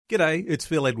G'day, it's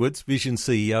Phil Edwards, Vision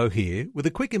CEO here, with a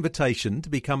quick invitation to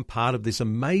become part of this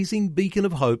amazing beacon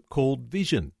of hope called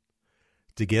Vision.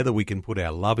 Together we can put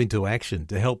our love into action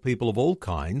to help people of all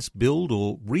kinds build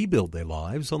or rebuild their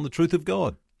lives on the truth of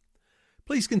God.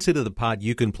 Please consider the part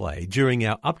you can play during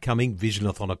our upcoming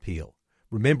Visionathon appeal,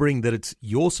 remembering that it's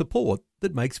your support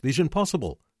that makes Vision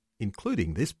possible,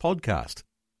 including this podcast.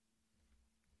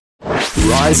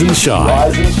 Rise and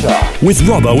Shine with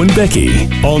Robbo and Becky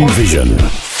on Vision.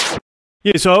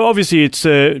 Yeah, so obviously it's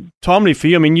timely for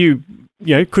you. I mean, you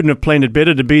couldn't have planned it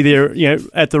better to be there,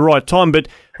 at the right time. But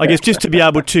I guess just to be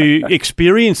able to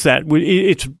experience that,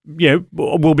 it's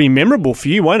will be memorable for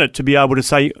you, won't it? To be able to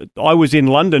say, I was in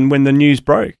London when the news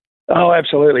broke. Oh,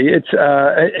 absolutely. It's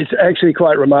actually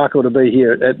quite remarkable to be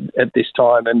here at this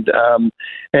time, and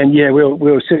we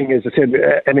were sitting, as I said,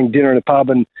 having dinner in a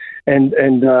pub, and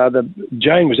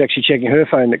Jane was actually checking her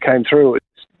phone that came through.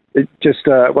 It's just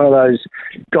one of those,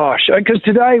 because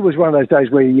today was one of those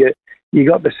days where you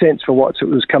got the sense for what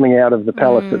was coming out of the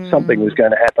palace that something was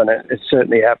going to happen, and it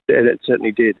certainly happened, and it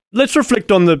certainly did. Let's reflect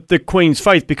on the Queen's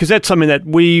faith, because that's something that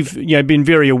we've been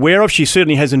very aware of. She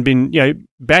certainly hasn't been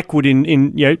backward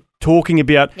in talking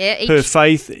about her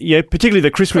faith, particularly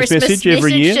the Christmas message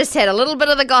every year. Just had a little bit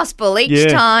of the gospel each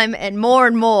time, and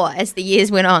more as the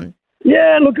years went on.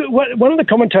 Yeah, look, one of the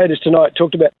commentators tonight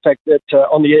talked about the fact that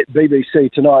on the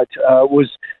BBC tonight was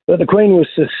that the Queen was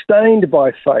sustained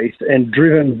by faith and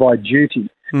driven by duty.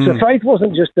 So faith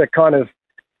wasn't just a kind of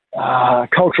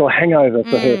cultural hangover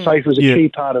for her. Faith was a key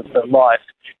part of her life.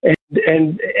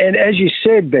 And as you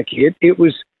said, Becky,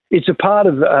 it's a part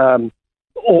of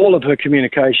all of her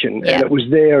communication, and it was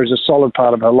there as a solid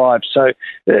part of her life. So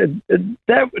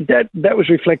that was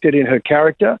reflected in her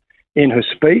character, in her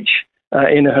speech,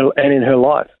 in her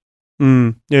life.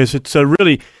 Yes,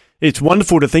 it's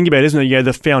wonderful to think about, isn't it?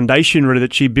 The foundation really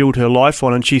that she built her life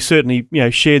on, and she certainly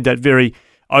shared that very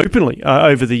openly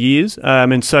over the years.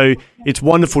 And so it's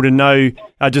wonderful to know,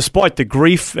 despite the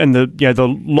grief and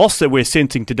the loss that we're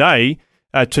sensing today,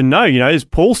 to know, as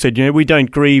Paul said, we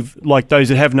don't grieve like those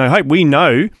that have no hope. We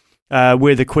know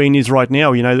where the Queen is right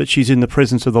now. That she's in the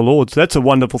presence of the Lord. So that's a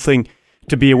wonderful thing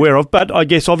to be aware of. But I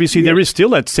guess obviously there is still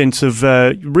that sense of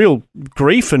real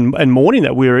grief and mourning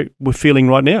that we're feeling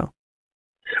right now.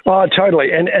 Oh, totally,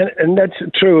 and that's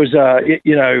true as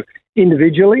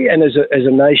individually and as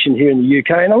a nation here in the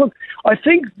UK. And look, I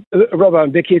think, Robbo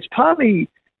and Becky, it's partly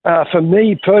for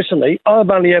me personally. I've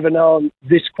only ever known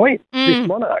this Queen, this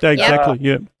monarch.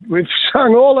 Exactly. We've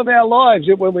sung all of our lives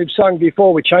when we've sung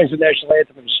before. We changed the national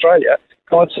anthem of Australia,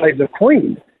 "God Save the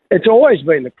Queen." It's always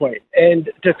been the Queen. And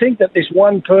to think that this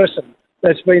one person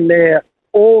that's been there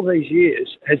all these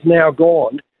years has now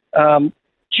gone,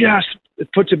 just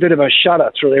puts a bit of a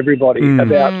shudder through everybody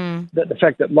about the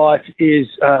fact that life is,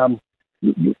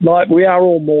 we are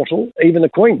all mortal, even the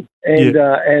Queen.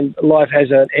 And life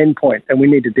has an end point, and we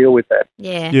need to deal with that.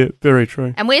 Yeah, very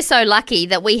true. And we're so lucky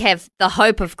that we have the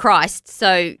hope of Christ.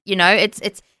 So,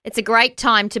 it's a great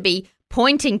time to be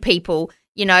pointing people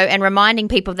and reminding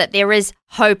people that there is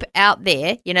hope out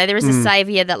there. There is a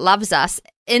Saviour that loves us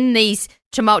in these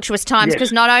tumultuous times.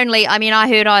 Because not only, I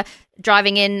heard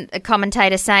driving in a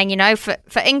commentator saying,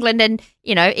 for England and,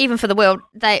 even for the world,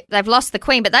 they've lost the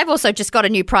Queen, but they've also just got a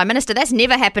new Prime Minister. That's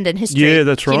never happened in history. Yeah,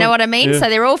 that's right. You know what I mean? Yeah. So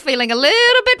they're all feeling a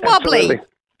little bit wobbly. Absolutely.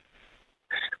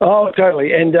 Oh,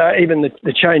 totally. And even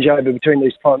the changeover between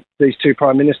these two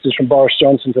prime ministers, from Boris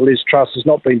Johnson to Liz Truss, has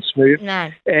not been smooth.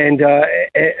 No. And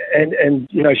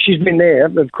she's been there.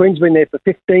 The Queen's been there for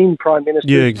 15 prime ministers.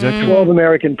 Yeah, exactly. 12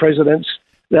 American presidents.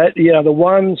 That the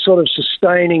one sort of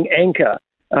sustaining anchor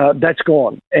that's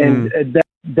gone, and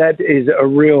that is a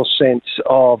real sense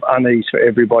of unease for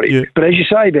everybody. Yeah. But as you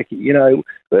say, Becky,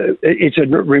 it's a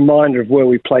reminder of where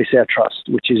we place our trust,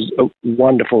 which is a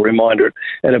wonderful reminder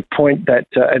at a point that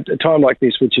at a time like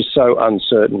this, which is so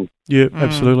uncertain. Yeah,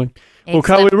 absolutely. Well,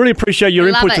 Carl, we really appreciate your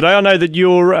input today. I know that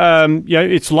you're,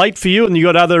 it's late for you, and you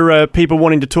got other people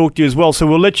wanting to talk to you as well. So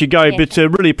we'll let you go, but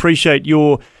really appreciate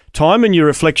your time and your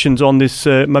reflections on this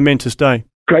momentous day.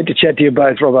 Great to chat to you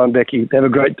both, Robbo and Becky. Have a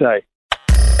great day.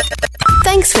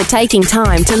 Thanks for taking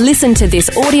time to listen to this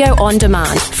audio on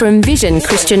demand from Vision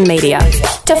Christian Media.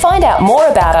 To find out more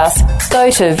about us, go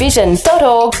to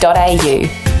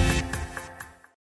vision.org.au.